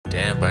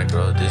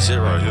bankroll. This shit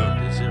right here.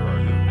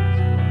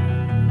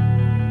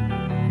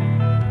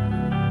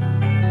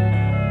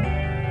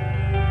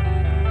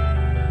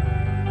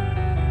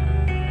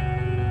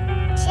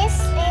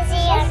 Just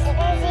Lizzie on the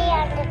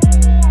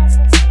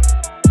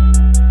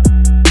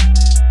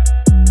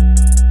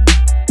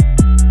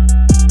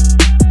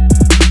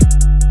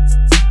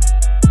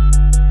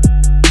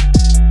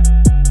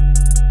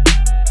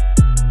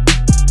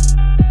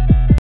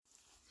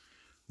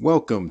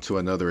Welcome to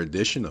another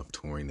edition of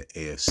Touring the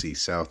AFC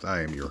South.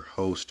 I am your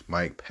host,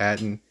 Mike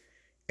Patton,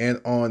 and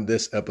on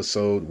this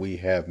episode, we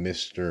have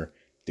Mr.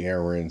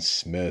 Darren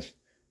Smith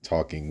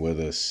talking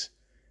with us.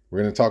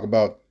 We're going to talk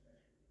about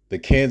the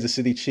Kansas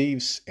City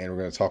Chiefs, and we're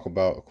going to talk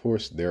about, of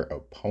course, their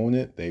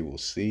opponent they will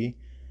see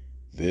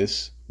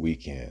this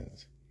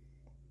weekend.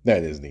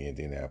 That is the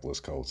Indianapolis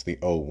Colts, the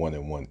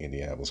 0-1-1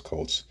 Indianapolis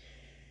Colts.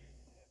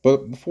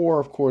 But before,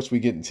 of course, we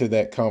get into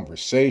that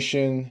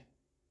conversation,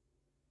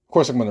 of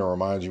course, I'm going to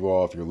remind you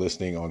all, if you're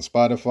listening on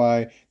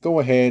Spotify,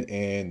 go ahead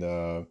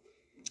and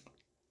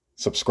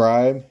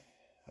subscribe.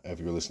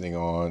 If you're listening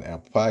on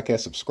Apple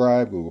Podcasts,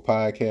 subscribe. Google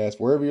Podcasts,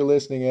 wherever you're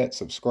listening at,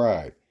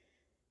 subscribe.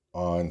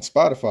 On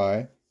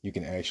Spotify, you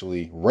can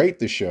actually rate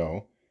the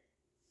show.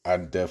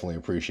 I'd definitely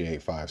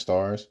appreciate 5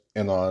 stars.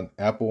 And on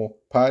Apple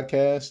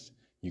Podcasts,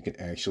 you can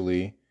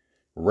actually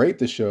rate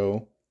the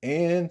show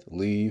and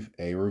leave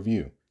a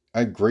review.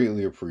 I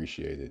greatly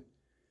appreciate it.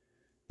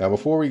 Now,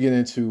 before we get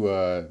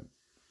into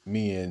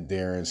me and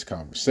Darren's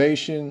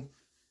conversation,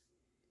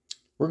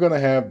 we're going to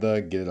have the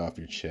Get It Off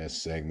Your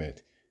Chest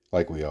segment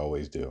like we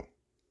always do.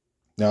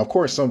 Now, of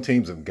course, some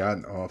teams have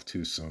gotten off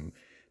to some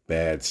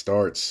bad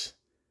starts.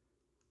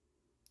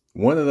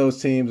 One of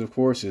those teams, of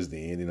course, is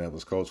the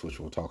Indianapolis Colts, which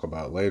we'll talk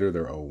about later.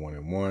 They're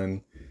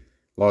 0-1-1.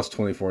 Lost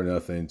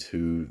 24-0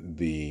 to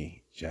the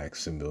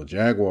Jacksonville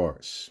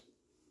Jaguars.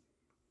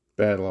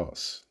 Bad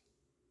loss.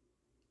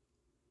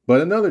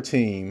 But another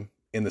team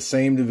in the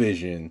same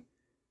division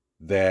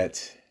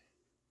that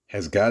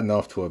has gotten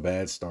off to a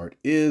bad start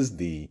is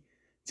the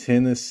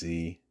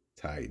Tennessee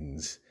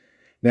Titans.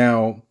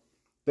 Now,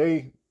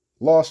 they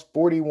lost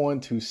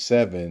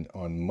 41-7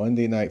 on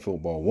Monday Night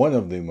Football, one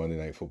of the Monday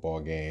Night Football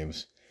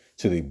games,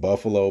 to the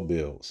Buffalo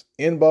Bills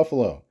in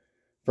Buffalo.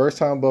 First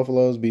time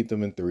Buffalo's beat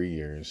them in 3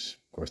 years.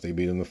 Of course, they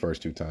beat them the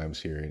first 2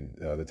 times here, and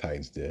the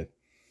Titans did.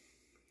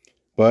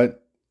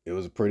 But it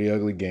was a pretty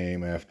ugly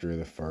game after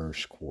the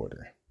first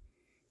quarter.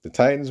 The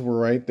Titans were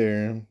right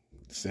there,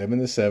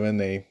 7-7.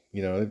 They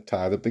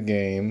tied up the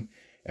game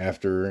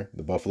after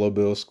the Buffalo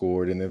Bills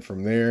scored. And then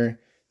from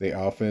there, the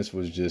offense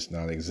was just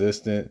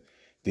non-existent.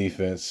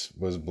 Defense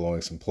was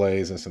blowing some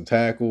plays and some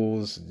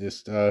tackles.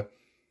 Just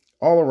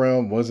all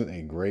around wasn't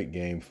a great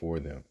game for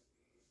them.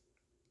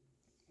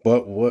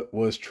 But what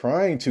was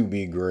trying to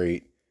be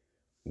great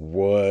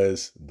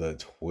was the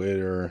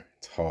Twitter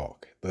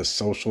talk, the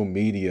social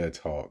media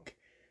talk.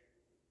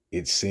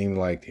 It seemed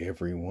like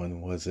everyone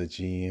was a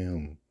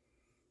GM.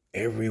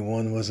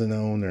 Everyone was an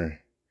owner.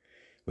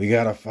 We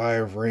got to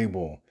fire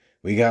Vrabel.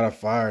 We got to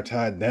fire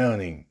Todd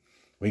Downing.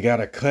 We got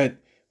to cut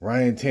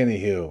Ryan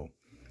Tannehill.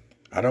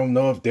 I don't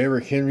know if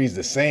Derrick Henry's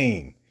the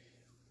same.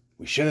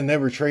 We should have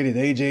never traded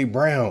A.J.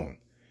 Brown.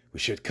 We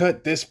should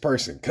cut this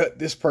person,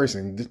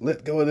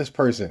 let go of this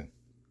person.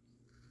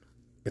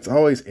 It's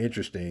always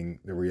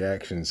interesting, the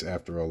reactions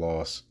after a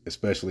loss,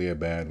 especially a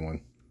bad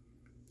one.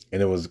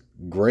 And it was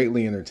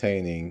greatly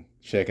entertaining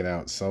checking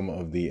out some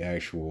of the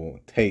actual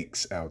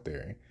takes out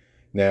there.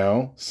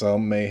 Now,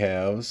 some may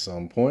have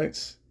some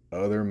points,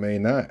 others may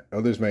not.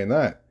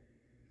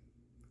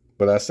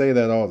 But I say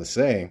that all to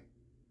say,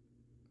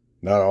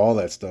 not all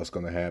that stuff's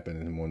going to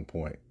happen in one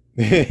point.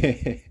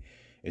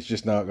 It's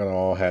just not going to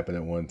all happen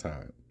at one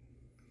time.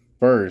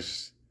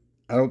 First,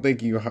 I don't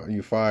think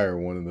you fire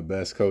one of the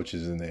best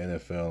coaches in the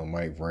NFL,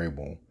 Mike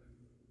Vrabel,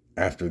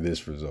 after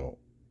this result.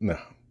 No,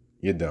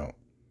 you don't.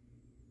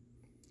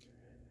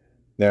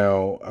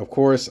 Now, of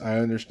course, I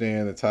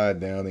understand the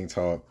Todd Downing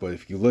talk, but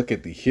if you look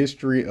at the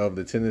history of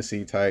the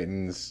Tennessee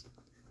Titans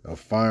of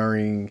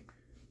firing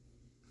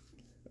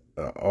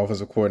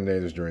offensive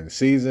coordinators during the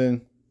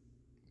season,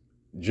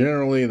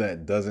 generally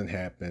that doesn't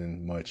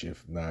happen much,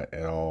 if not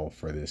at all,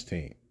 for this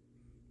team,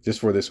 just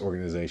for this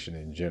organization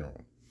in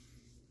general.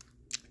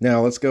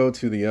 Now, let's go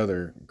to the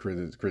other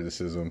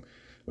criticism.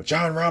 Well,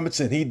 John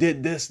Robinson, he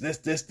did this, and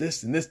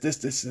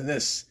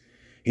this.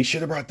 He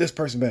should have brought this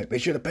person back. They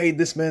should have paid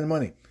this man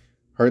money.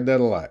 Heard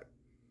that a lot.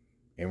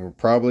 And we're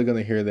probably going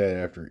to hear that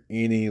after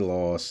any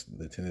loss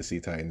the Tennessee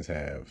Titans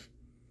have.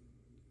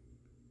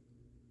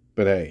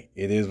 But hey,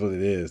 it is what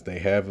it is. They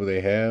have what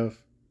they have.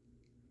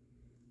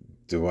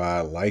 Do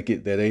I like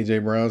it that A.J.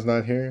 Brown's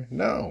not here?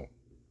 No.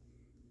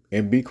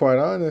 And be quite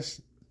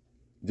honest,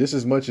 just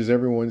as much as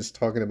everyone's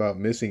talking about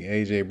missing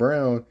A.J.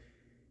 Brown,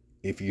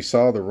 if you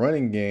saw the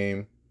running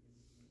game,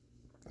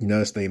 you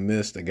notice they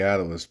missed a guy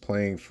that was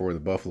playing for the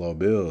Buffalo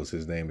Bills.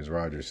 His name is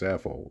Roger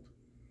Saffold.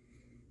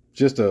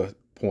 Just a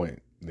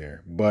point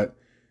there. But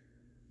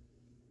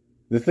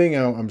the thing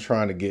I'm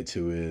trying to get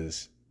to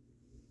is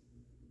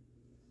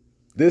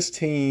this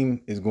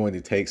team is going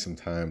to take some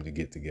time to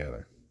get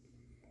together.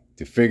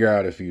 to figure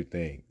out a few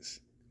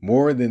things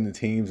more than the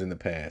teams in the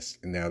past.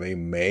 And now they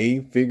may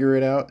figure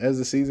it out as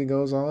the season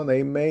goes on.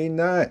 They may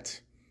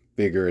not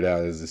figure it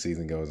out as the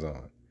season goes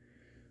on.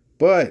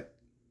 But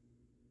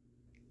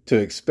to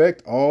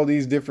expect all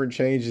these different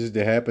changes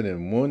to happen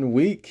in 1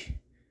 week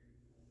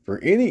for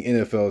any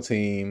NFL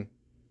team,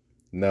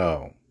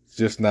 no, it's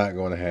just not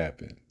going to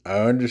happen. I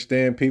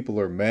understand people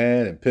are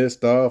mad and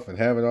pissed off and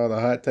having all the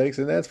hot takes,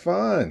 and that's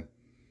fine.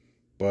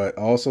 But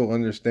also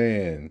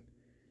understand,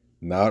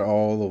 not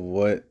all of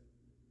what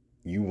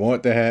you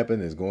want to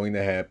happen is going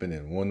to happen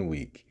in 1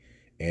 week.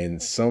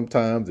 And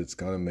sometimes it's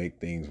going to make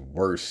things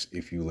worse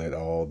if you let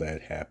all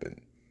that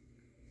happen.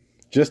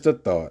 Just a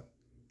thought.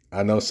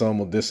 I know some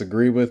will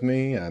disagree with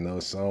me. I know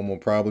some will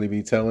probably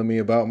be telling me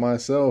about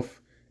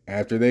myself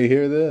after they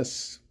hear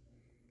this.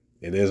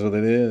 It is what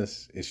it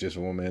is. It's just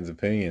one man's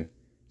opinion,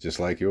 just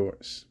like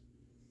yours.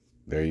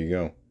 There you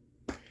go.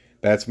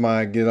 That's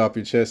my Get Off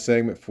Your Chest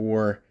segment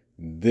for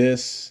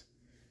this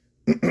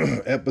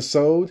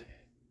episode.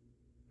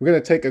 We're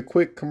going to take a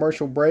quick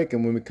commercial break,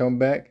 and when we come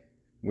back,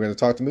 we're going to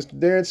talk to Mr.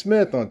 Darren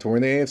Smith on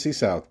Touring the AFC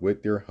South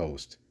with your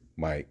host,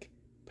 Mike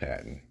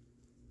Patton.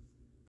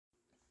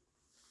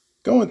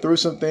 Going through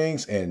some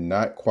things and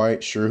not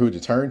quite sure who to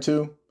turn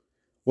to?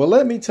 Well,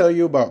 let me tell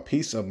you about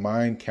Peace of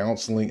Mind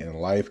Counseling and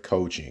Life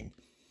Coaching.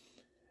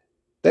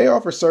 They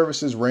offer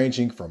services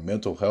ranging from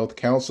mental health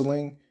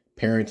counseling,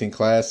 parenting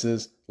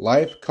classes,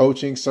 life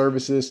coaching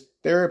services,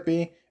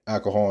 therapy,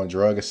 alcohol and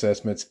drug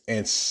assessments,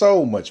 and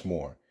so much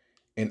more.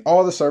 And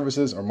all the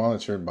services are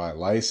monitored by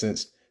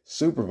licensed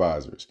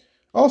supervisors.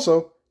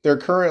 Also, they're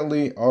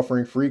currently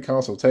offering free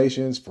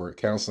consultations for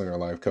counseling or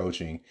life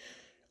coaching.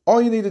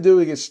 All you need to do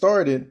to get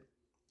started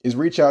is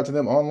reach out to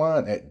them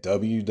online at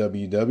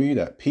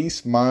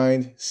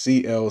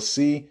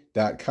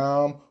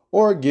www.peacemindclc.com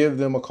or give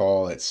them a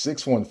call at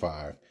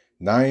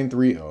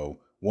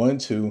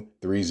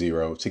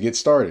 615-930-1230 to get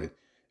started.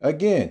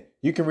 Again,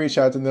 you can reach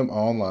out to them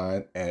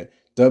online at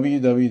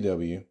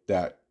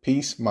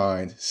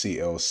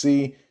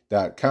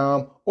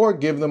www.peacemindclc.com or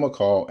give them a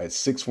call at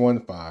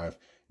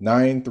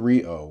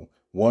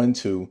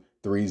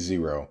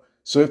 615-930-1230.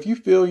 So if you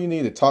feel you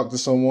need to talk to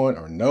someone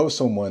or know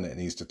someone that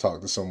needs to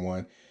talk to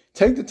someone,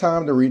 take the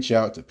time to reach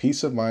out to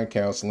Peace of Mind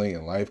Counseling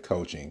and Life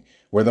Coaching,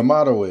 where the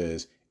motto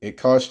is, it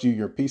costs you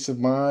your peace of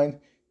mind,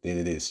 then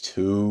it is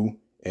too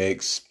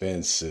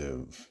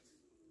expensive.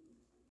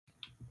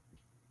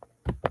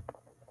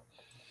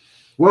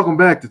 Welcome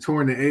back to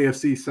Touring the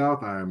AFC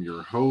South. I am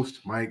your host,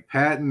 Mike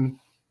Patton.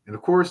 And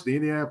of course, the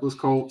Indianapolis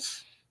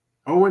Colts,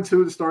 0-2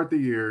 to start the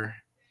year,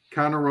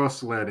 kind of rough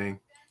sledding,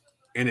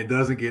 and it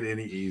doesn't get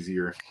any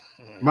easier.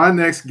 My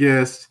next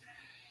guest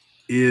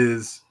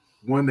is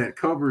one that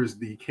covers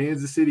the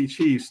Kansas City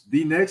Chiefs,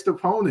 the next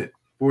opponent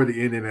for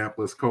the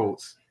Indianapolis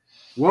Colts.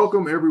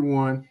 Welcome,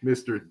 everyone,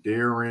 Mr.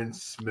 Darren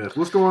Smith.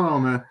 What's going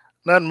on, man?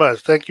 Not much.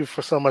 Thank you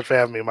so much for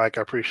having me, Mike.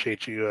 I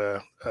appreciate you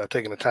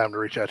taking the time to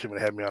reach out to me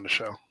and have me on the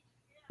show.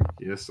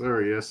 Yes,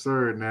 sir. Yes,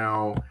 sir.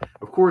 Now,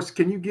 of course,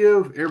 can you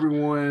give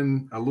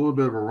everyone a little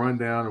bit of a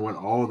rundown of what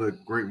all the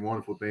great and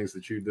wonderful things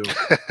that you do?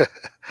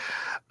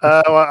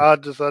 Well, I'll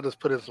just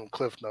put in some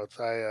cliff notes.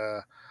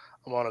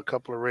 I'm on a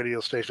couple of radio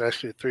stations,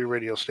 actually 3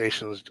 radio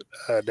stations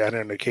down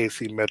here in the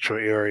KC metro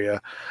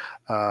area.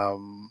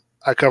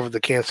 I cover the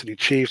Kansas City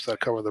Chiefs. I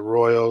cover the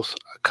Royals.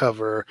 I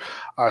cover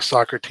our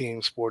soccer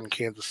team, Sporting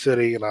Kansas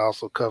City, and I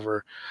also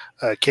cover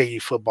KU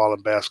football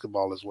and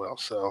basketball as well.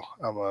 So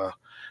I'm a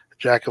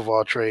jack of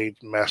all trades,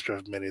 master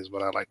of many is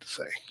what I like to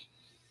say.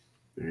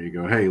 There you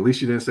go. Hey, at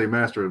least you didn't say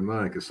master of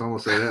none, because someone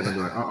say that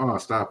and I'm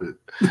like, stop it.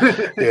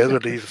 Yeah, that's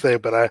what they used to say,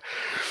 but I'm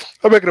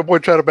making a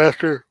point trying to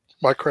master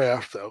my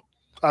craft, though.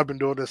 I've been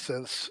doing this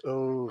since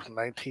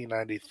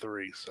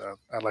 1993, so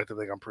I'd like to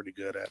think I'm pretty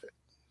good at it.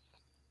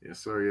 Yes,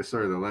 sir. Yes,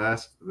 sir.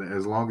 As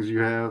long as you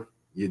have,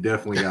 you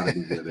definitely got to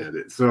be good at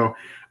it. So,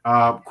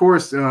 of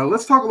course,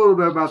 let's talk a little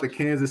bit about the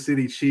Kansas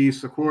City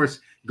Chiefs. Of course,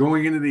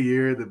 going into the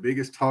year, the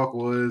biggest talk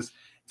was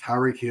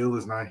Tyreek Hill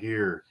is not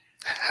here.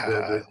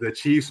 The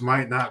Chiefs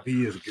might not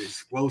be as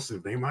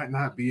explosive. They might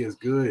not be as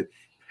good.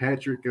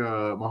 Patrick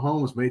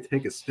Mahomes may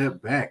take a step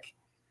back.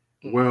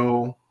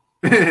 Well,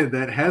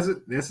 that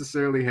hasn't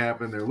necessarily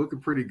happened. They're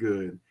looking pretty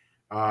good.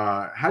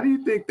 How do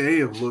you think they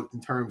have looked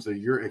in terms of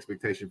your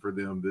expectation for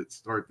them that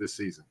start this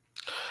season?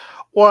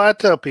 Well, I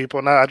tell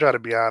people, now I try to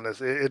be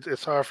honest,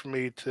 it's hard for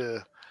me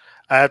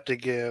I have to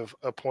give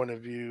a point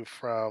of view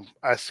from,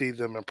 I see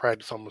them in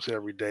practice almost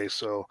every day.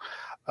 So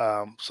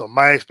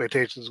my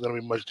expectation is going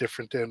to be much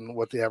different than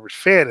what the average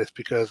fan is,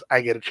 because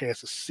I get a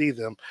chance to see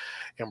them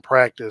in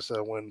practice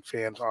when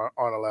fans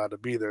aren't allowed to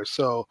be there.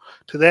 So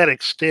to that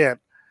extent,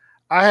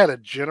 I had a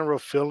general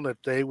feeling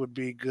that they would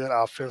be good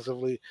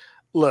offensively.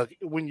 Look,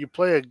 when you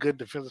play a good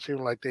defensive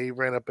team like they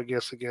ran up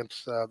against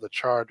the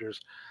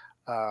Chargers,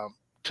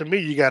 to me,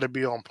 you got to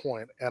be on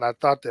point. And I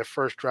thought their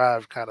first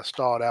drive kind of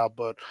stalled out.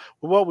 But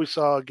with what we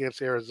saw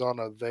against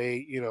Arizona,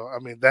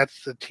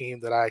 that's the team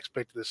that I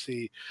expected to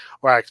see,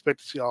 or I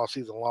expect to see all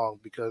season long,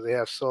 because they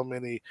have so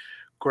many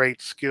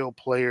great skilled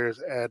players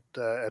at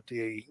the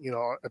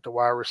at the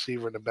wide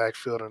receiver in the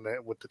backfield and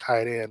with the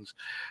tight ends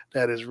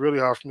that is really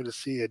hard for me to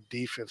see a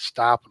defense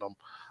stopping them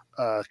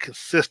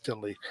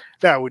consistently.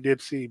 Now we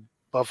did see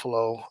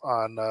Buffalo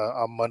on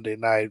Monday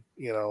night,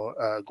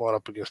 going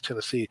up against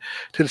Tennessee.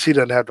 Tennessee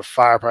doesn't have the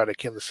firepower that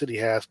Kansas City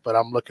has, but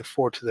I'm looking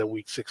forward to that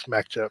Week 6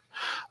 matchup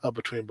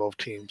between both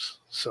teams.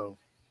 So.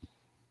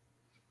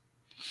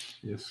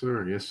 Yes,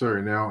 sir. Yes, sir.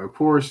 Now, of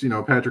course,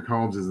 Patrick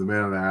Holmes is the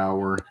man of the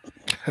hour.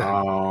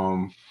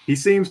 He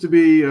seems to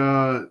be,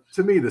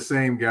 to me, the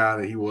same guy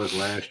that he was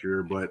last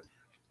year, but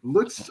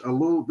looks a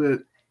little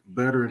bit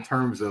better in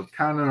terms of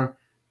kind of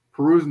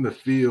perusing the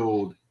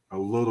field a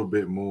little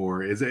bit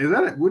more. Is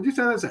that would you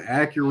say that's an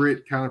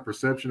accurate kind of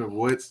perception of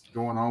what's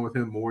going on with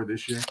him more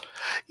this year?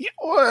 Yeah,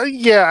 well,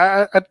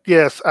 yeah,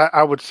 yes,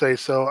 I would say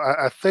so.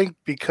 I think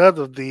because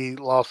of the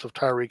loss of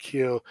Tyreek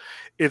Hill,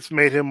 it's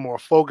made him more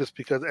focused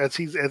because as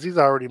he's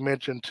already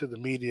mentioned to the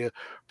media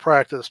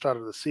prior to the start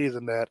of the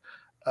season that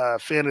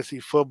fantasy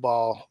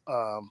football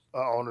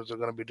owners are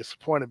going to be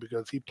disappointed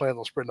because he plans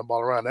on spreading the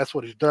ball around. That's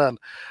what he's done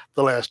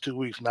the last 2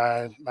 weeks.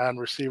 Nine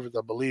receivers,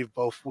 I believe,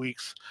 both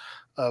weeks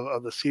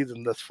of the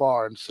season thus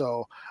far. And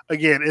so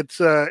again, it's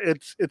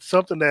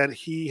something that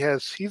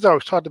he's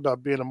always talked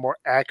about being a more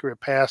accurate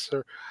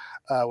passer,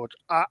 which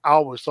I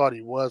always thought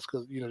he was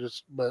because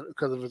just but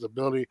because of his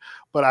ability.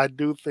 But I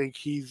do think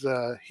he's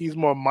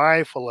more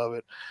mindful of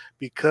it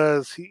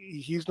because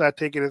he's not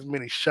taking as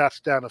many shots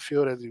down the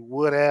field as he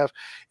would have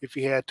if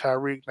he had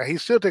Tyreek. Now he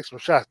still takes some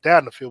shots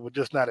down the field, but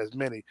just not as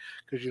many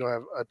because you don't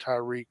have a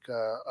Tyreek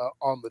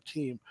on the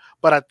team.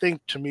 But I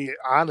think to me,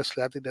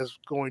 honestly, I think that's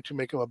going to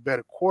make him a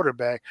better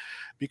quarterback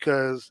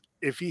because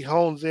if he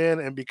hones in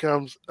and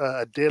becomes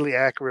a deadly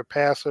accurate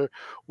passer,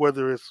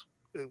 whether it's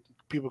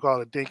people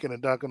call it dinking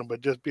and dunking,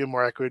 but just being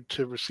more accurate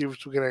to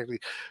receivers who can actually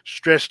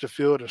stretch the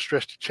field and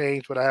stretch the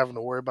change without having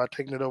to worry about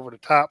taking it over the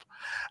top.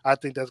 I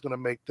think that's going to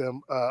make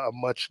them a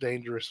much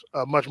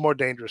more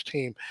dangerous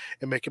team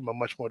and make him a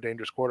much more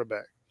dangerous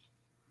quarterback.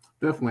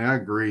 Definitely, I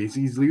agree.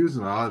 He's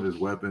using a lot of his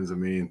weapons. I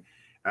mean,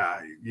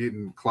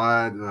 getting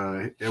Clyde,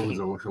 it was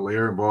a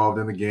Hilaire involved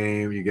in the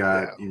game.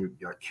 Yeah. You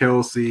got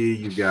Kelsey,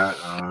 you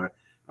got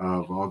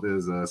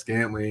Valdez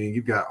Scantling.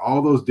 You've got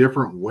all those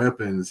different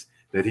weapons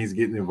that he's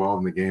getting involved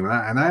in the game,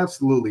 and I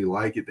absolutely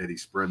like it that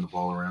he's spreading the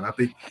ball around. I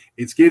think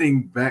it's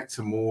getting back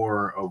to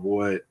more of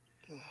what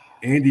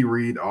Andy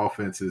Reid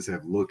offenses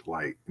have looked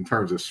like in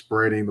terms of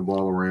spreading the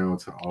ball around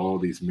to all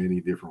these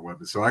many different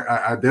weapons. So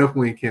I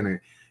definitely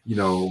can,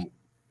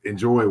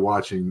 enjoy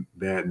watching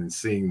that and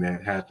seeing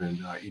that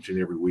happen each and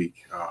every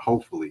week,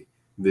 hopefully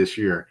this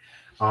year.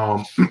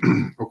 Of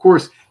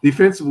course,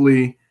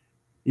 defensively,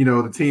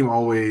 the team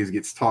always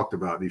gets talked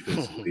about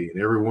defensively, and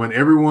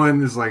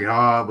everyone is like,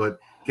 but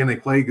can they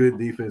play good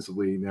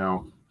defensively?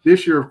 Now,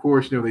 this year, of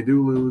course, they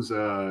do lose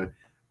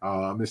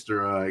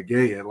Mr.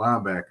 Gay at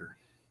linebacker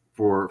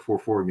for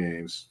 4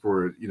 games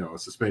for a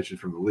suspension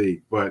from the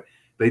league, but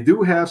they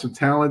do have some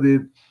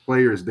talented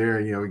players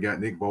there. We got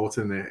Nick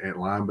Bolton at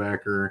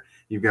linebacker.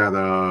 You've got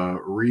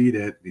Reed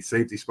at the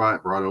safety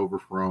spot brought over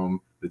from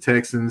the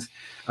Texans.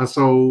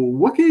 So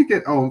what can you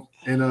get? Oh,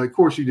 and of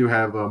course you do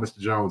have Mr.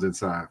 Jones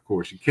inside. Of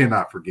course, you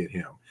cannot forget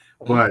him.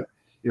 But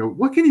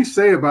what can you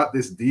say about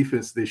this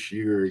defense this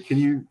year? Can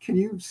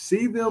you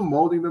see them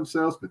molding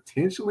themselves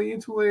potentially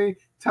into a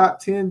top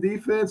 10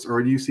 defense,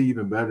 or do you see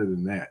even better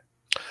than that?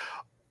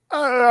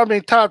 I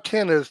mean, top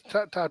 10 is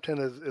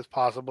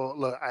possible.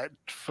 Look,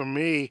 for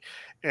me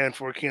and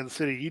for Kansas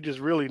City, you just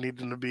really need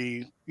them to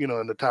be,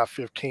 in the top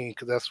 15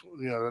 because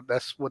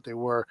that's what they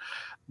were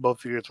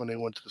both years when they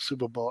went to the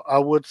Super Bowl. I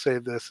would say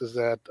this is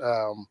that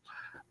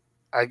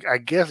I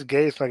guess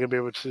Gay's not going to be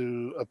able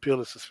to appeal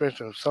the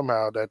suspension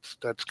somehow. That's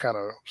kind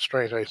of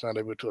strange how he's not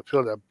able to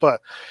appeal that.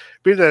 But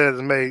be that as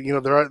it may,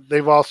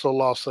 they've also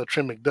lost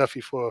Trent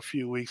McDuffie for a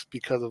few weeks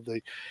because of the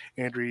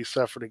injury he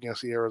suffered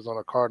against the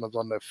Arizona Cardinals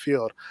on that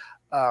field.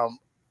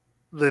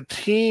 The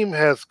team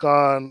has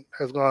gone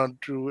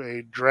through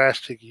a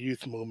drastic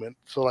youth movement.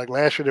 So like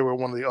last year they were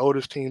one of the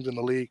oldest teams in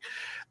the league.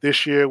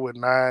 This year with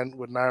nine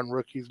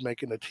rookies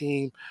making the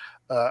team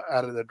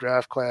out of the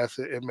draft class,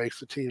 it makes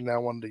the team now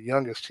one of the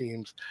youngest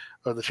teams,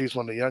 or the Chiefs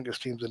one of the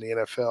youngest teams in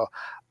the NFL.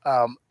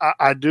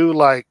 I do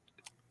like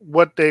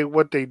what they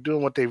do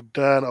and what they've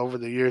done over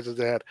the years is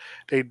that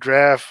they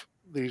draft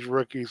these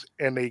rookies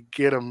and they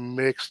get them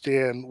mixed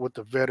in with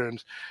the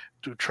veterans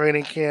through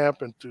training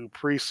camp and through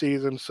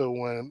preseason. So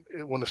when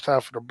it's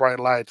time for the bright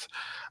lights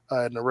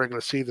in the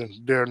regular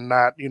season, they're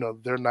not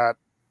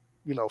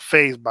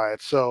phased by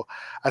it. So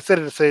I said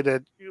it to say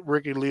that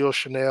rookie Leo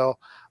Chanel,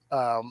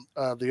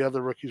 the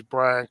other rookies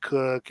Brian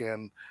Cook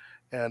and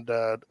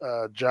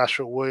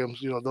Joshua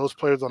Williams, those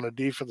players on the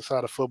defensive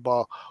side of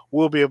football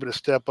will be able to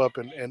step up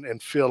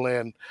and fill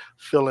in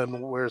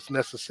where it's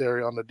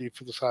necessary on the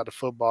defensive side of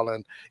football.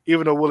 And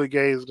even though Willie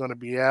Gay is going to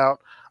be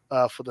out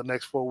for the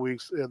next 4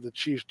 weeks, the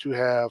Chiefs do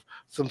have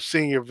some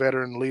senior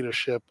veteran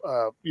leadership,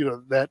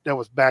 that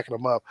was backing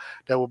them up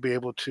that will be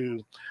able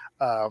to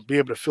be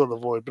able to fill the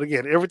void. But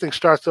again, everything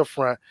starts up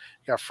front.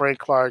 You got Frank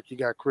Clark, you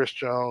got Chris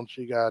Jones,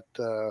 you got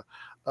uh,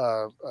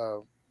 uh,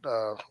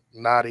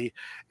 Nadi,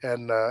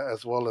 and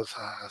as well as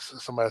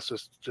somebody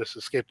that's just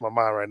escaped my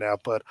mind right now.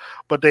 But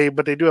they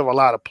do have a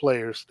lot of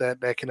players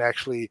that can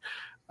actually.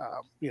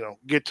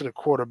 Get to the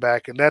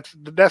quarterback, and that's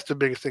the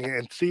biggest thing.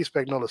 And Steve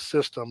Spagnuolo's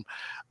system,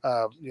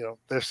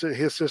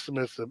 his system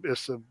is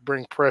to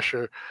bring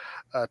pressure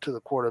to the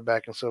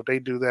quarterback, and so if they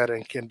do that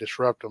and can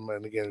disrupt them,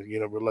 and again,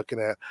 you're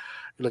looking at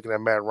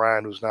Matt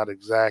Ryan, who's not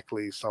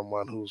exactly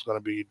someone who's going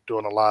to be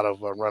doing a lot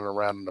of running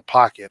around in the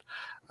pocket.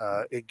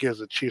 It gives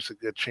the Chiefs a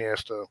good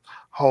chance to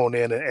hone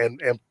in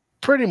and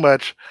pretty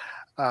much.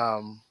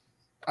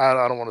 I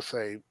don't want to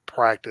say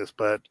practice,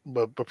 but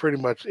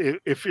pretty much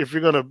if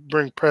you're going to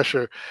bring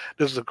pressure,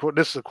 this is a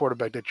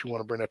quarterback that you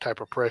want to bring that type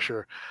of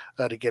pressure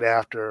to get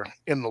after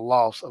in the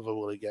loss of a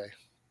Willie Gay.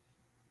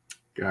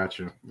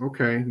 Gotcha.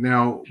 Okay.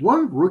 Now,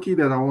 one rookie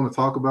that I want to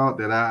talk about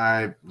that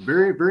I a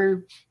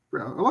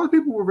lot of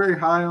people were very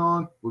high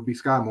on would be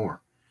Sky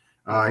Moore.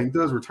 He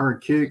does return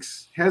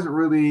kicks. Hasn't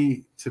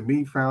really, to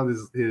me, found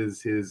his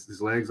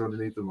legs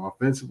underneath him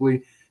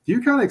offensively. Do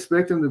you kind of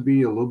expect him to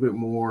be a little bit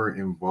more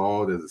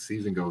involved as the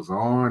season goes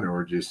on,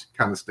 or just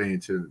kind of stay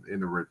in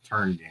the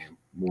return game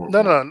more?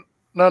 No.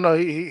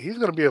 He's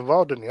going to be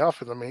involved in the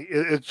offense. I mean,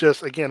 it's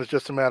just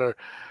a matter.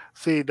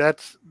 See,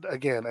 that's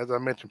again, as I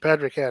mentioned,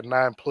 Patrick had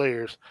 9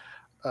 players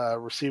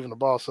receiving the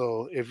ball.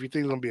 So if you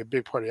think it's going to be a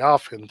big part of the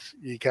offense,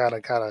 you kind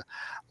of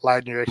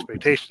lighten your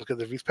expectations,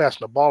 because if he's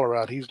passing the ball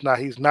around, he's not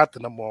the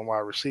number 1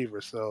 wide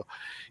receiver. So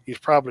he's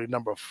probably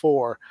number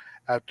 4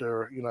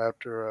 after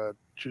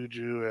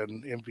Juju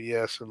and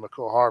MVS and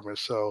McCall Hardman.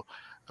 So,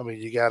 I mean,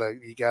 you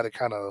gotta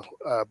kind of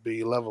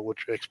be level with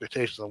your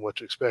expectations on what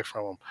to expect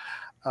from him.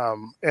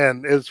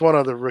 And it's one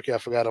other rookie I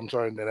forgot. I'm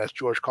sorry, and that's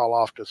George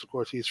Karlaftis. Of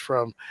course, he's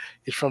from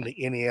the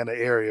Indiana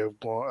area,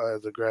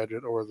 as a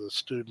graduate or as a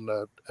student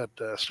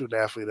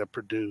student athlete at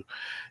Purdue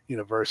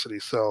University.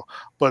 So,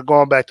 but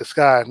going back to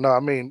Sky, no, I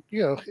mean,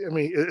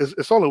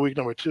 it's only week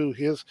number 2.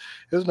 His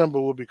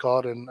number will be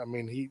called, and I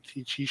mean, he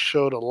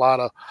showed a lot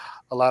of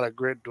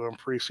grit during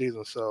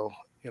preseason. So,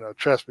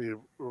 trust me,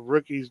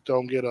 rookies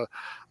don't get a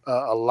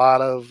lot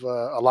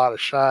of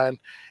shine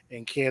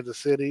in Kansas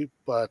City,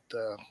 but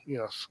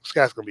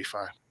Sky's gonna be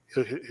fine.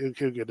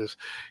 He'll get this.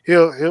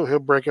 He'll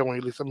break out when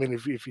he leaves. I mean,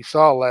 if you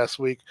saw last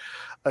week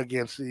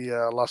against the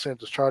Los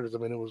Angeles Chargers, I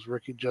mean, it was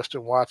rookie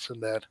Justin Watson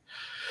that.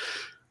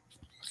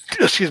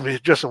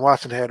 Justin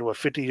Watson had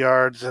 50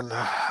 yards and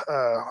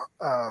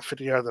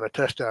 50 yards and a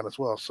touchdown as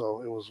well.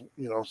 So it was,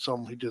 he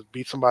just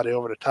beat somebody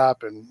over the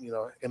top and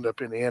end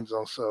up in the end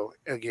zone. So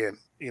again,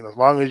 as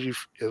long as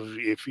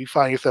if you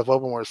find yourself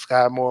open where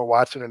Sky Moore,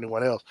 Watson, or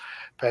anyone else,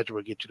 Patrick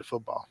will get you the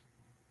football.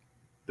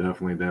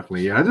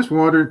 Definitely. Yeah, I just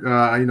wondered.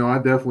 I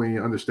definitely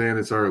understand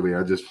it's early.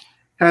 I just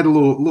had a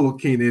little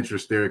keen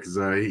interest there because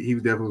he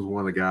definitely was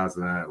one of the guys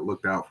that I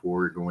looked out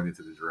for going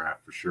into the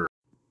draft for sure.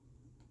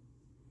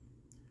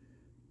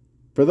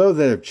 For those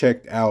that have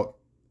checked out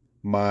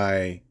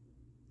my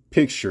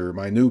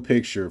new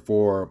picture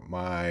for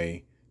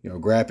my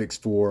graphics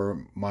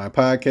for my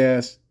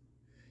podcast,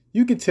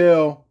 you can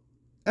tell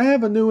I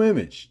have a new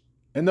image,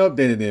 an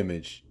updated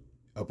image,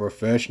 a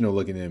professional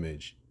looking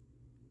image.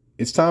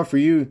 It's time for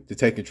you to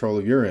take control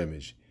of your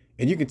image.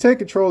 And you can take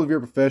control of your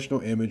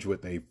professional image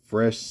with a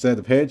fresh set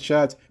of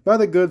headshots by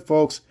the good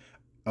folks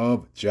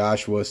of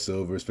Joshua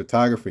Silvers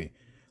Photography.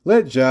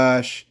 Let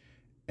Josh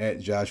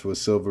at Joshua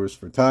Silvers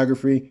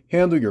Photography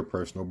handle your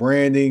personal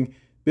branding,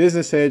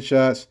 business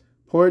headshots,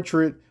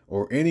 portrait,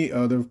 or any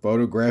other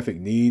photographic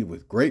need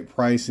with great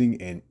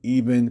pricing and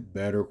even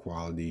better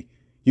quality.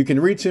 You can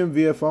reach him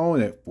via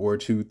phone at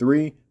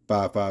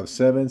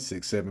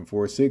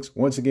 423-557-6746.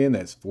 Once again,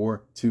 that's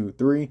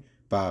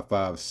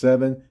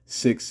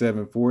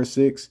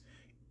 423-557-6746.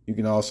 You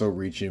can also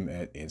reach him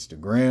at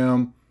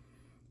Instagram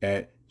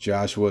at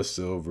Joshua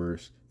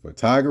Silvers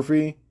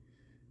Photography,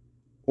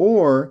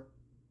 or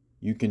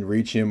you can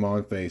reach him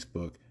on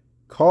Facebook.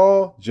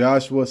 Call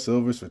Joshua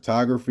Silvers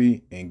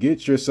Photography and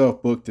get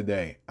yourself booked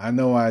today. I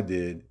know I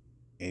did,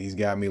 and he's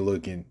got me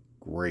looking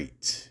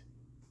great.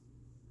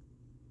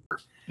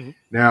 Mm-hmm.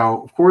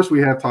 Now, of course, we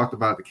have talked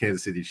about the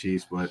Kansas City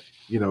Chiefs, but,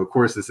 of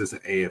course, this is an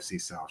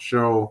AFC South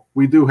show.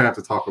 We do have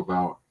to talk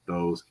about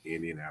those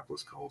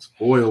Indianapolis Colts.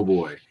 Boy, oh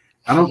boy.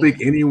 I don't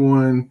think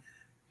anyone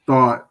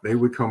thought they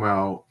would come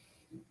out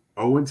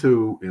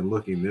 0-2 and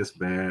looking this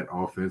bad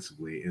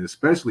offensively, and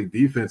especially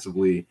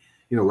defensively.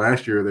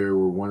 Last year they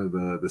were one of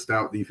the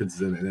stout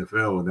defenses in the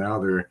NFL, and now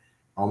they're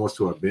almost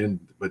to a bend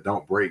but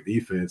don't break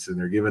defense, and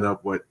they're giving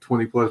up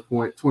 20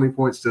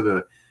 points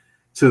to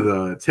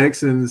the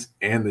Texans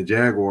and the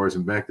Jaguars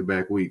in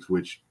back-to-back weeks,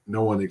 which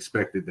no one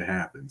expected to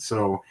happen.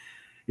 So,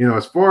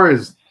 as far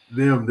as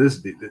them,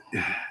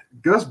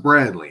 Gus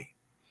Bradley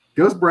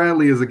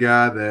is a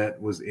guy that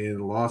was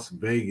in Las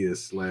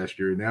Vegas last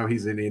year. Now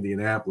he's in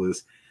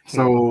Indianapolis.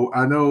 So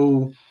I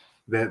know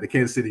that the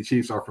Kansas City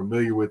Chiefs are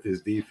familiar with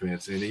his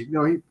defense, and they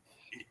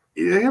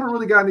haven't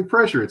really got any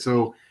pressure.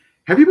 So,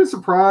 Have you been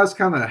surprised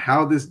kind of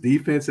how this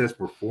defense has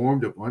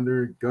performed up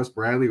under Gus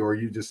Bradley, or are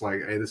you just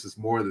like, hey, this is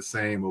more of the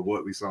same of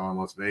what we saw in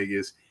Las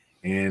Vegas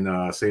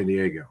and San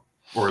Diego,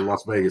 or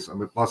Las Vegas,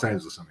 Los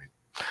Angeles? I mean,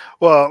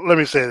 Well, let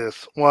me say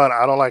this. One,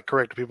 I don't like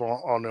correcting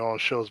people on their own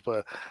shows,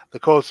 but the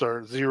Colts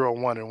are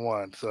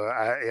 0-1-1. So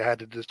I had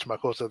to ditch to my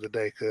Colts the other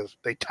day because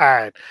they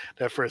tied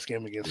that first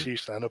game against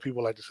Houston. I know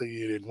people like to say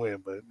you didn't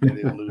win, but they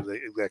didn't lose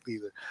exactly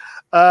either.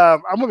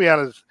 I'm gonna be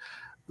honest.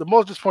 The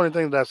most disappointing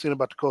thing that I've seen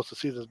about the Colts this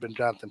season has been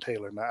Jonathan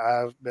Taylor. Now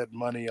I've bet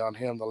money on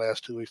him the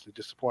last 2 weeks. He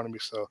disappointed me,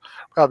 so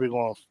probably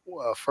going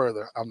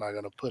further. I'm not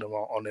going to put him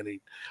on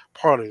any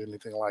parlay or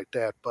anything like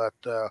that. But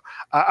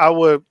I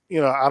would,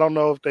 I don't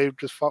know if they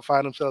just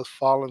find themselves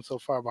falling so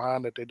far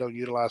behind that they don't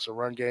utilize the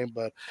run game.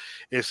 But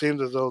it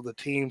seems as though the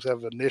teams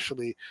have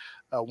initially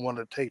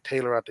wanted to take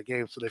Taylor out the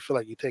game, so they feel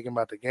like you take him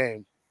out the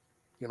game,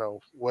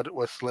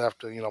 what's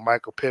left.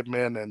 Michael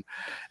Pittman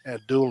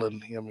and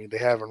Doolin. I mean, they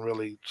haven't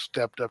really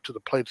stepped up to the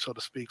plate, so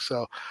to speak.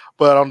 So,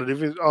 but on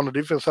the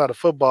defense side of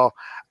football,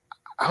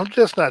 I'm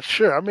just not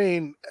sure. I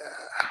mean,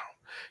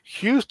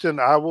 Houston.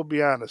 I will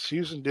be honest.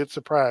 Houston did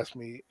surprise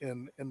me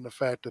in the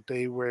fact that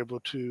they were able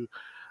to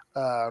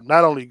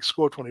not only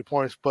score 20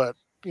 points, but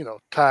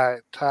tie,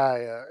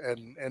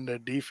 and their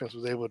defense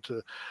was able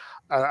to.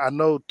 I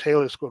know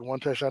Taylor scored one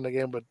touchdown in the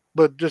game,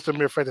 but just the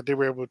mere fact that they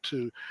were able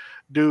to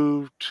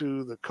do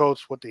to the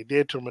Colts what they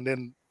did to them, and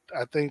then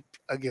I think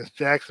against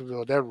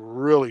Jacksonville, that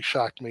really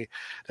shocked me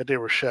that they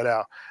were shut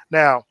out.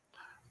 Now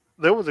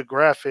there was a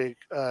graphic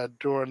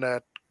during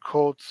that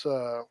Colts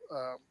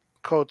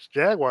Colts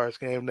Jaguars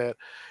game that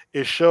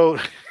it showed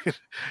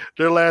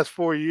their last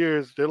 4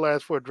 years, their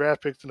last four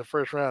draft picks in the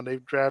first round,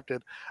 they've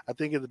drafted, I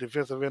think, as a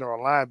defensive end or a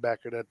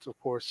linebacker. That's of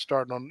course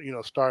starting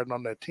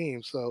on that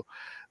team. So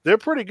they're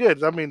pretty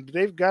good. I mean,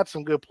 they've got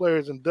some good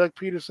players. And Doug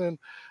Peterson,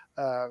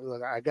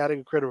 look, I got to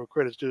give credit where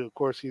credit's due. Of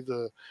course, he's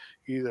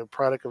a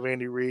product of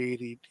Andy Reid.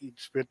 He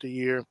spent a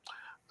year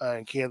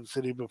in Kansas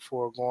City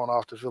before going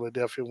off to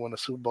Philadelphia, win a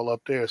Super Bowl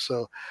up there.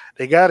 So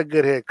they got a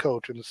good head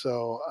coach, and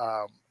so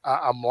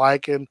I'm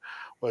liking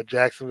what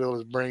Jacksonville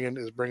is bringing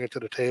to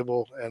the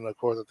table. And of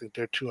course, I think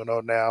they're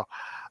 2-0 now.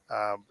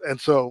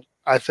 And so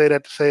I say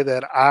that to say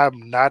that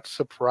I'm not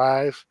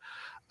surprised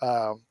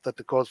that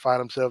the Colts find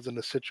themselves in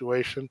this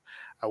situation.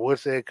 I would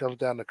say it comes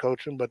down to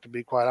coaching, but to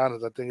be quite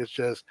honest, I think it's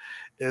just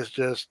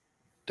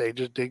they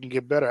just didn't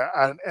get better.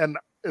 And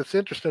it's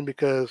interesting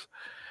because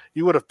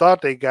you would have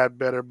thought they got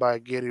better by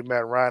getting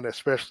Matt Ryan,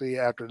 especially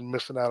after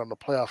missing out on the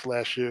playoffs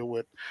last year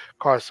with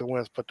Carson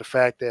Wentz. But the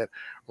fact that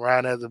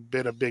Ryan hasn't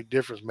been a big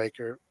difference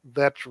maker,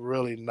 that's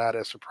really not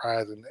as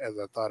surprising as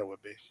I thought it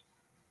would be.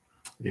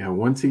 yeah,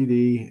 one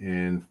TD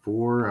and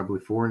I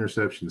believe four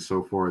interceptions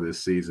so far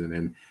this season.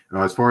 And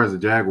as far as the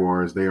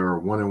Jaguars, they are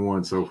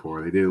 1-1 so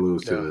far. They did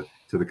lose Yeah.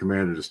 to the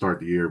Commanders to start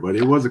the year, but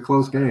it was a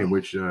close game,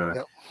 which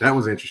Yep. that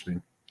was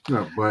interesting.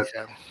 But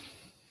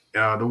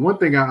Yeah. the one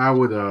thing I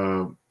would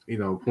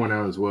point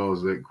out as well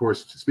is that, of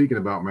course, speaking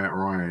about Matt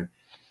Ryan,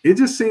 it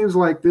just seems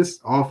like this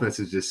offense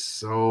is just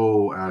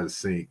so out of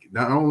sync.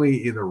 Not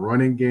only in the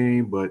running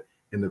game, but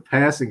in the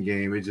passing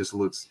game, it just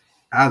looks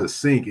out of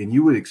sync. And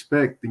you would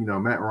expect,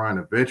 Matt Ryan,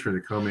 a veteran,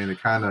 to come in and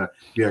kind of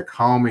be a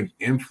calming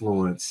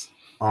influence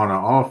on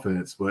an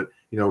offense. But,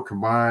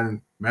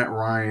 combine Matt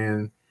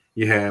Ryan,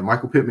 you had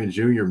Michael Pittman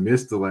Jr.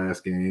 missed the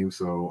last game,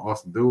 so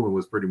Austin Doolin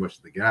was pretty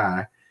much the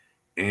guy.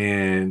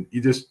 And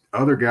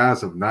other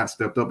guys have not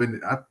stepped up.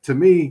 And to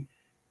me,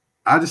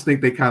 I just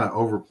think they kind of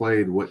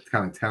overplayed what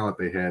kind of talent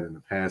they had in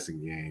the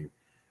passing game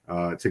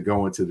to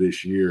go into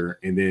this year,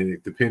 and then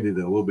it depended a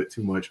little bit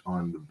too much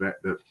on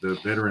the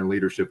veteran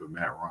leadership of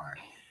Matt Ryan.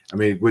 I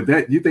mean,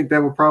 you think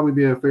that would probably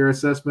be a fair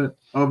assessment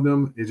of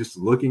them? Is just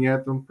looking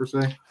at them per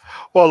se?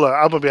 Well, look,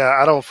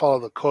 I don't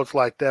follow the Colts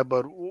like that,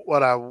 but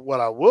what I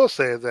will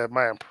say is that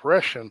my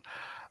impression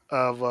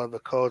of the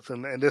Colts,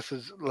 and this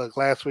is like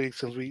last week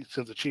since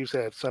the Chiefs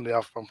had Sunday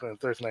off from playing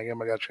Thursday night game,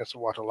 I got a chance to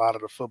watch a lot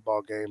of the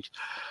football games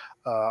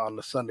on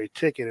the Sunday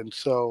ticket, and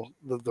so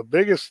the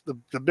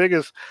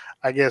biggest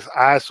I guess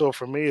eyesore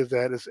for me is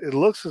that it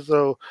looks as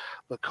though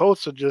the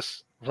Colts are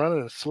just running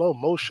in slow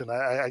motion.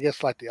 I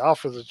guess like the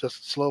offense is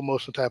just a slow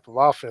motion type of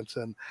offense,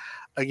 and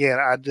again,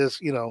 I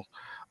just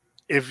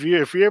if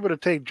you're able to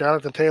take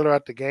Jonathan Taylor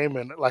out the game,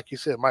 and like you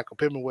said, Michael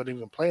Pittman wasn't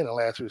even playing in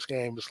last week's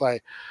game, it's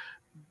like,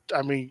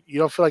 I mean, you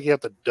don't feel like you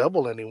have to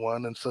double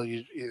anyone, and so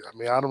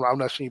I'm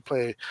not sure you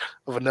play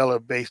a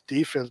vanilla-based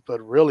defense,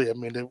 but really, I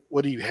mean,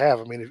 what do you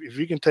have? I mean, if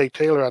you can take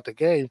Taylor out the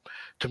game,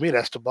 to me,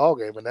 that's the ball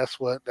game, and that's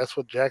what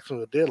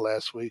Jacksonville did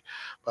last week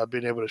by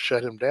being able to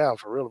shut him down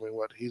for real. I mean,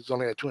 he's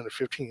only at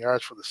 215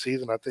 yards for the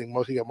season. I think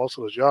he got most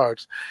of those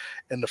yards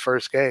in the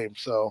first game.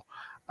 So,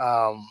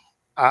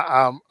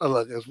 I'm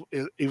look,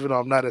 even though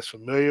I'm not as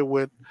familiar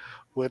with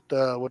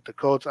the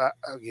Colts,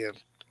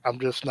 I'm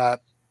just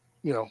not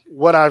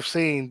what I've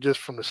seen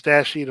just from the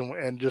stat sheet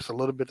and just a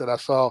little bit that I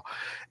saw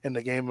in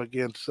the game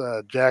against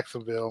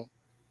Jacksonville.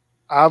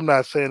 I'm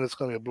not saying it's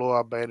going to be a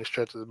blowout by any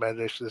stretch of the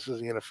imagination. This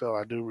is the NFL.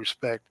 I do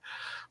respect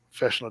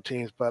professional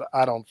teams, but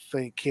I don't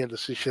think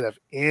Kansas City should have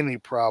any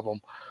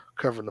problem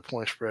covering the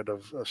point spread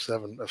of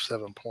 7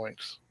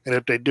 points. And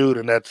if they do,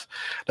 then that's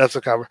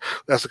a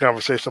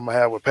conversation I'm gonna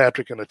have with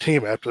Patrick and the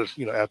team after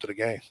the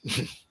game.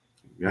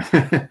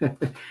 Yeah.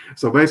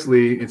 So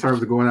basically, in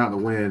terms of going out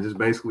and win, just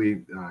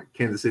basically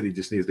Kansas City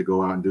just needs to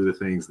go out and do the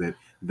things that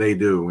they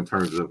do in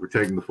terms of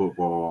protecting the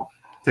football,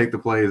 take the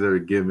plays that are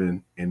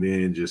given, and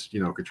then just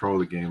control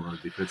the game on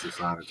the defensive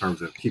side in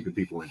terms of keeping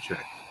people in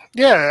check.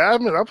 Yeah, I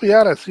mean, I'll be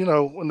honest.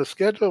 When the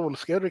schedule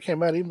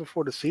came out, even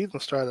before the season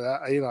started,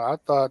 I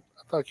thought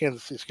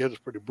Kansas City's schedule was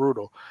pretty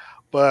brutal,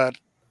 but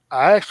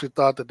I actually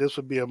thought that this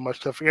would be a much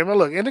tougher game. And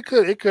look, and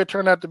it could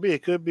turn out to be.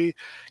 It could be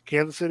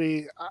Kansas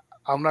City.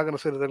 I'm not going to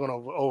say that they're going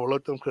to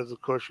overlook them because,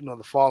 of course,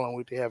 the following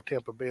week they have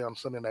Tampa Bay on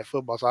Sunday Night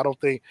Football. So I don't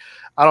think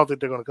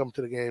they're going to come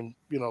to the game,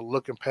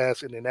 looking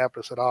past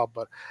Indianapolis at all.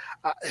 But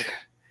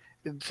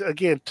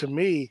again, to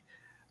me,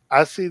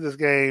 I see this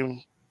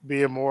game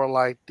being more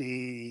like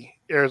the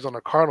Arizona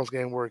Cardinals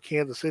game where if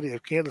Kansas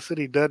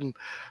City doesn't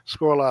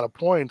score a lot of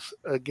points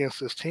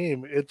against this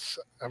team, there's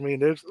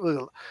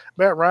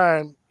Matt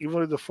Ryan, even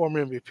though he's a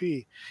former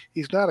MVP,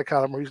 he's not a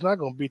Kyler Murray. He's not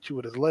going to beat you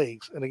with his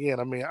legs. And again,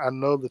 I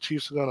know the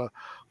Chiefs are going to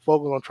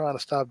focus on trying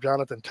to stop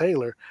Jonathan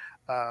Taylor.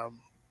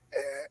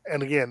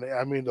 And again,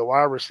 the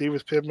wide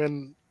receivers,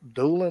 Pittman,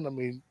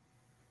 Doolin,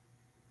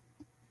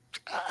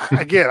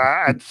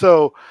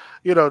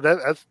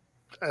 that's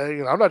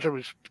I'm not trying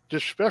to be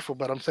disrespectful,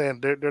 but I'm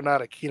saying they're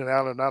not a Keenan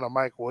Allen, not a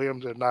Mike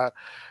Williams, they're not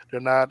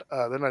even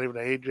an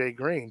AJ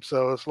Green.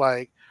 So it's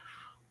like,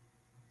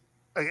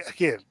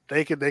 again,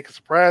 they could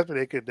surprise me,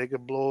 they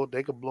could blow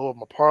up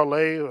my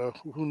parlay, or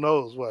who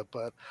knows what.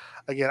 But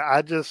again,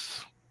 I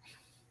just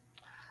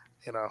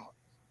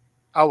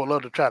I would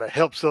love to try to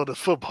help sell this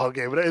football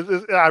game, but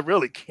I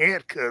really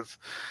can't because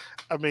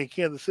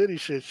Kansas City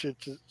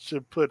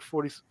should put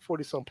 40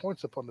 some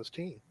points up on this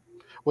team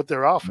with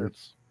their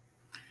offense.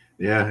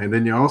 Yeah, and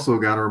then you also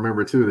got to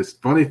remember, too, this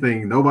funny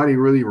thing, nobody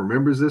really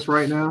remembers this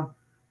right now,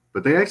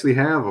 but they actually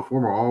have a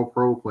former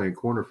All-Pro playing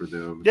corner for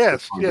them.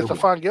 Yes,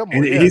 Stephon Gilmore.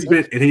 And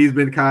he's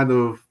been kind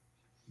of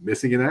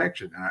missing in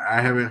action. I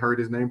haven't heard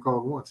his name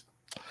called once.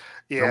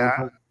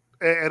 Yeah,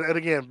 and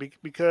again,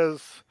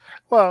 because,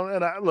 well,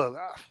 and I'm not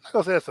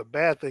going to say that's a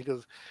bad thing,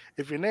 because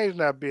if your name's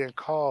not being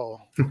called,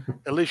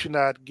 at least you're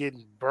not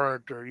getting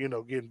burnt or,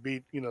 getting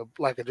beat,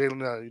 like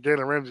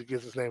Jalen Ramsey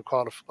gets his name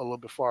called a little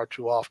bit far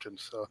too often,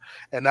 so,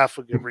 and not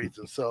for good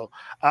reason. So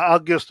I'll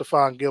give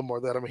Stephon Gilmore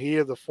that. He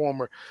is a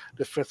former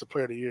Defensive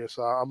Player of the Year,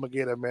 so I'm going to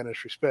give that man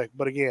his respect.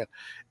 But again,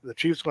 the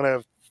Chiefs going to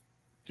have,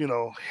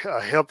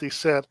 a healthy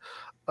set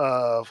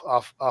of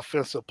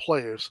offensive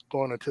players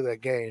going into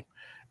that game.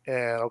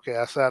 And okay,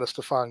 outside of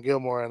Stephon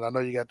Gilmore, and I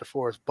know you got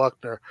DeForest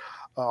Buckner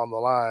on the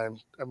line.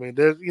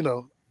 There's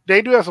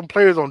they do have some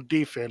players on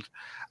defense.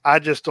 I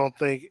just don't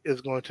think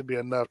it's going to be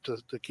enough to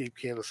keep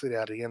Kansas City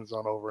out of the end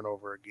zone over and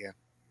over again.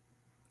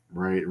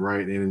 Right,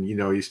 and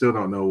you still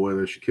don't know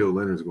whether Shaquille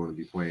Leonard's going to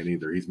be playing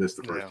either. He's missed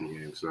the first 2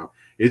 games, so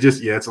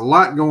it's a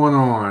lot going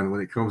on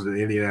when it comes to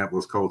the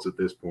Indianapolis Colts at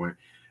this point.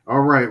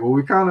 All right, well,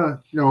 we kind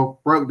of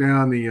broke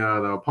down the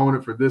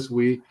opponent for this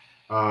week.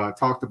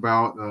 Talked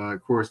about,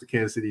 of course, the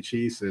Kansas City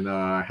Chiefs and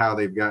how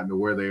they've gotten to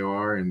where they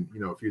are and,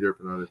 a few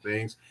different other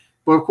things.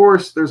 But, of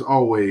course, there's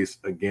always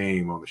a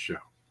game on the show.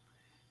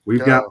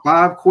 We've got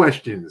 5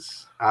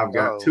 questions. I've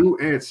got 2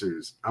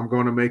 answers. I'm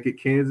going to make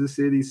it Kansas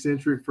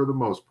City-centric for the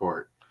most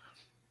part.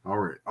 All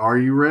right. Are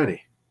you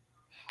ready?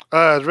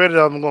 As ready as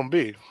I'm going to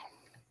be.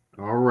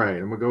 All right.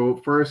 I'm going to go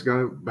first. Got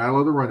to battle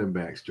of the running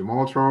backs.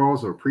 Jamal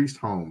Charles or Priest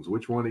Holmes?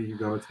 Which one are you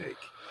going to take?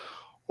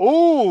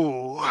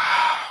 Ooh.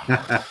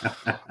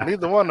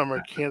 Neither one of them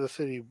are Kansas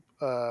City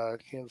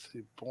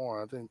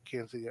born. I think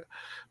Kansas City.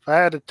 If I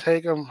had to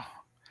take them,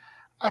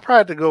 I probably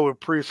had to go with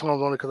Priest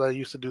Holmes only because I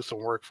used to do some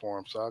work for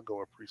him. So I'll go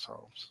with Priest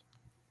Holmes.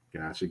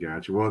 Gotcha.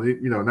 Well,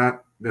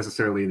 not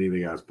necessarily any of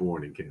the guys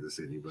born in Kansas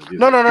City, but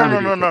no.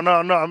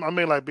 I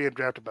mean, like being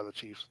drafted by the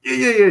Chiefs.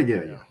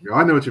 Yeah.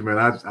 I know what you meant.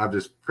 I'm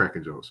just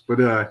cracking jokes. But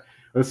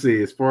let's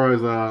see. As far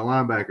as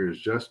linebackers,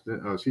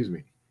 Justin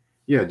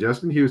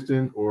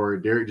Houston or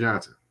Derek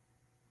Johnson.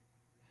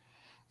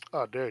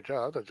 Oh, Derek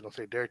Johnson. I thought you were going to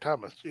say Derek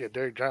Thomas. Yeah,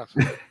 Derek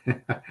Johnson.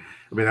 That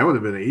would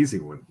have been an easy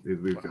one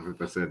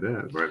if I said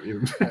that. But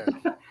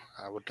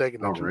I would take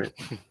it. All right.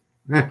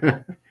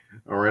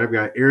 All right. I've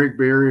got Eric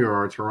Berry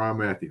or Tyrann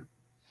Mathieu.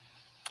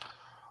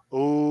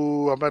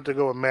 Oh, I'm about to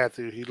go with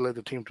Matthew. He led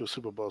the team to a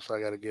Super Bowl, so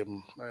I got to give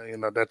him.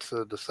 That's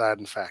a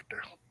deciding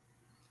factor.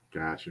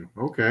 Gotcha.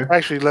 Okay. I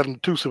actually led him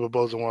 2 Super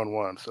Bowls and won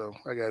 1, so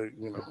I got to,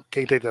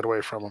 can't take that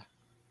away from him.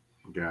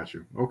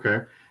 Gotcha. Okay.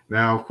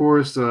 Now, of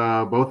course,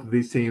 both of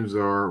these teams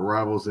are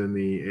rivals in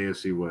the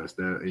AFC West.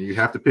 And you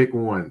have to pick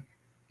one.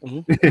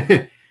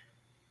 Mm-hmm.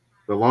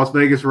 The Las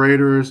Vegas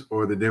Raiders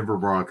or the Denver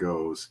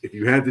Broncos, if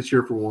you had to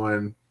cheer for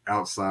one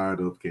outside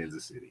of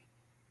Kansas City.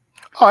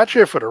 Oh, I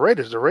cheer for the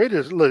Raiders. The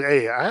Raiders, look,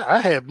 hey,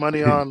 I had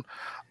money on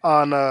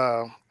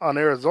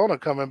Arizona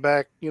coming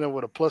back,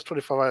 with a plus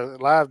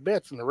 25 live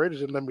bets, and the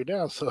Raiders didn't let me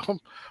down. So I'm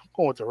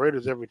going with the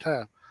Raiders every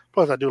time.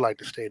 Plus, I do like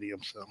the stadium.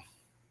 So.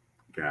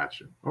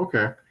 Gotcha.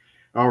 Okay.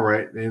 All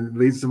right, and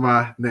leads to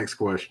my next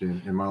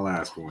question and my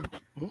last one.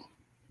 Mhm.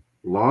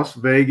 Las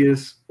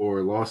Vegas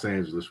or Los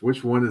Angeles?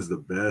 Which one is the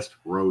best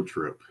road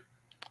trip?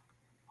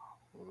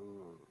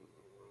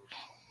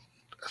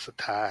 That's a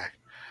tie.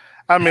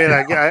 I mean,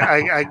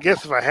 I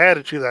guess if I had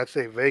to choose, I'd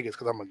say Vegas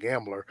because I'm a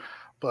gambler.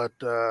 But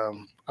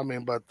I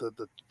mean, but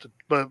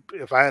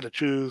if I had to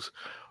choose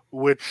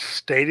which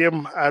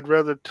stadium I'd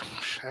rather,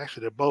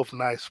 actually they're both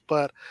nice,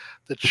 but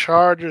the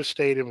Chargers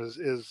Stadium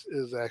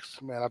is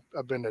actually, man,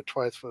 I've been there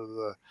twice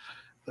for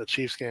the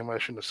Chiefs game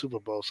last year in the Super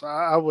Bowl, so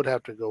I would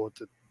have to go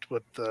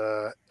with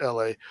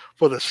LA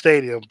for the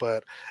stadium.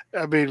 But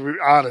I mean,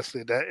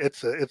 honestly, that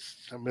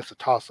I mean, it's a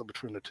toss up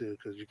between the two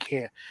because you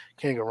can't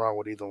go wrong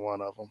with either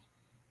one of them.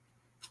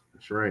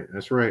 That's right.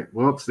 That's right.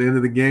 Well, it's the end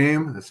of the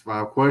game. That's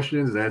 5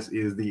 questions. That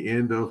is the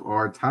end of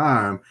our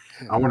time.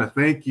 I want to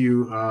thank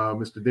you,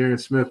 Mr. Darren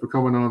Smith, for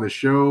coming on the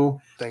show,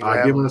 Thanks for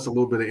having giving me. us a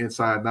little bit of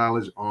inside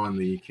knowledge on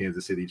the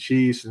Kansas City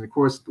Chiefs, and of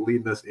course,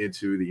 leading us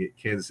into the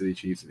Kansas City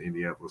Chiefs and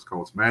Indianapolis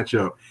Colts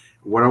matchup.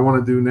 What I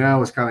want to do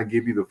now is kind of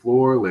give you the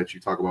floor, let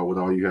you talk about what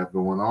all you have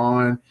going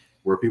on,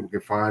 where people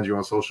can find you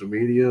on social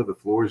media. The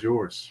floor is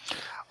yours.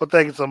 Well,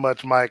 thank you so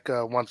much, Mike,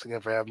 once again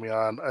for having me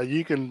on.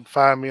 You can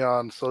find me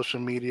on social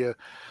media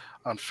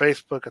on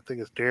Facebook. I think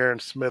it's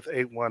Darren Smith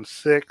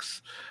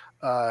 816.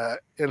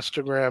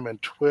 Instagram and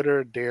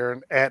Twitter,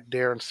 Darren at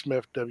Darren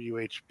Smith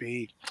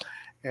WHB.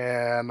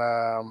 And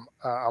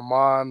I'm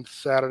on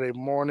Saturday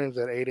mornings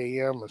at 8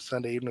 a.m. and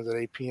Sunday evenings at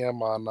 8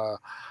 p.m. on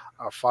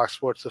our Fox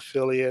Sports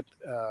affiliate.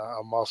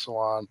 I'm also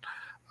on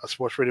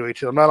Sports Radio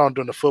 18. I'm not on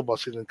during the football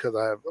season because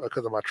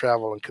of my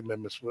travel and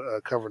commitments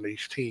covering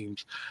these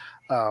teams.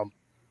 Um,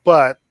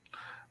 but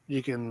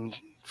you can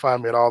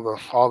find me at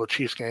all the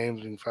Chiefs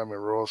games. You can find me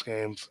at Royals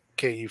games,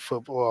 KU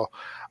football. Well,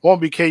 I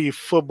won't be KU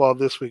football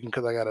this weekend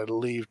because I got to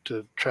leave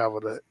to travel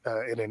to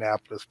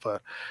Indianapolis.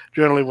 But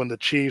generally, when the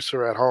Chiefs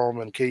are at home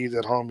and KU's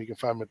at home, you can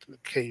find me at the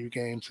KU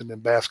games. And then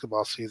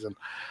basketball season,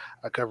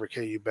 I cover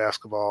KU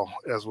basketball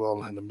as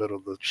well in the middle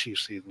of the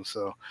Chiefs season.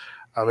 So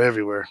I'm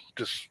everywhere.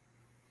 Just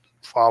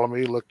follow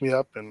me, look me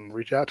up, and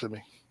reach out to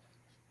me.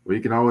 Well,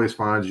 you can always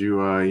find you,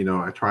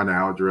 trying to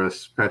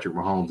outdress Patrick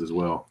Mahomes as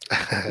well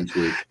each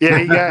week.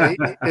 Yeah,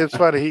 it's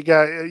funny. He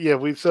got yeah.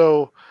 We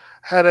so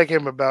how that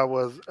came about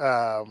was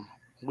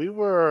we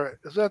were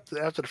it was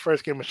after the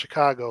first game in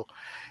Chicago,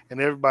 and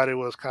everybody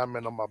was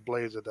commenting on my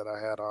blazer that I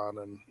had on,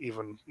 and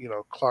even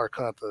Clark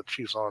Hunt, the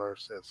Chiefs owner,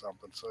 said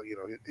something. So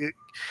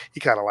he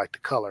kind of liked the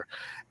color,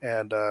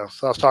 and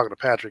so I was talking to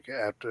Patrick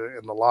after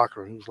in the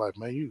locker room. He was like,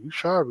 "Man, you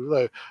sharp." He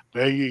was like,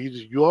 "Man,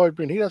 you always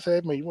been." He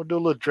said, "Man, you want to do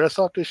a little dress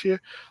off this year?"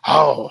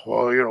 Oh,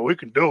 well, we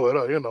can do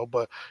it,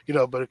 but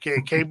but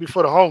it can't be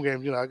for the home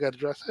games. I got to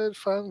dress. I said, it's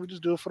fine. We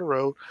just do it for the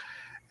road.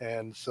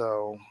 And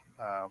so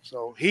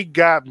he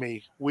got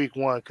me week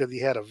one because he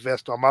had a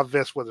vest on. My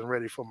vest wasn't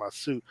ready for my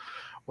suit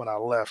when I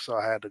left, so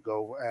I had to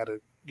go at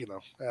it.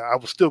 I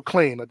was still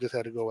clean. I just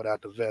had to go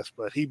without the vest.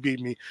 But he beat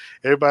me.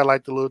 Everybody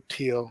liked the little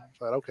teal. I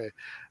thought, okay.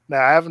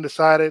 Now I haven't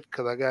decided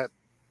because I got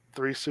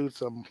 3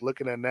 suits I'm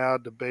looking at now,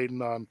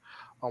 debating on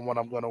what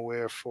I'm going to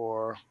wear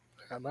for.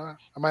 And I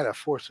might have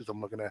 4 suits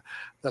I'm looking at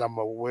that I'm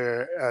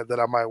aware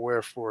that I might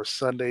wear for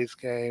Sunday's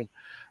game.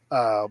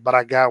 But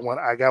I got one.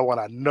 I got one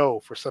I know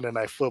for Sunday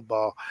Night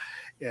Football,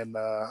 and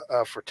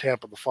for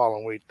Tampa the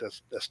following week.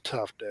 That's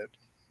tough. That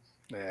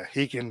yeah,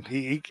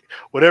 he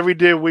whatever he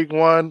did week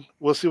one.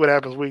 We'll see what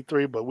happens week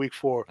 3, but week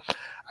 4,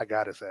 I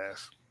got his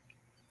ass.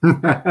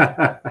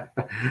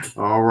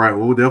 All right,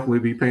 we'll definitely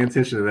be paying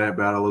attention to that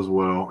battle as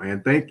well.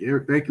 And thank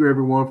you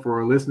everyone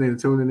for listening and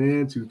tuning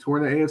in to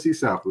Touring the AFC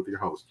South with your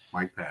host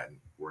Mike Patton.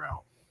 We're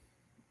out.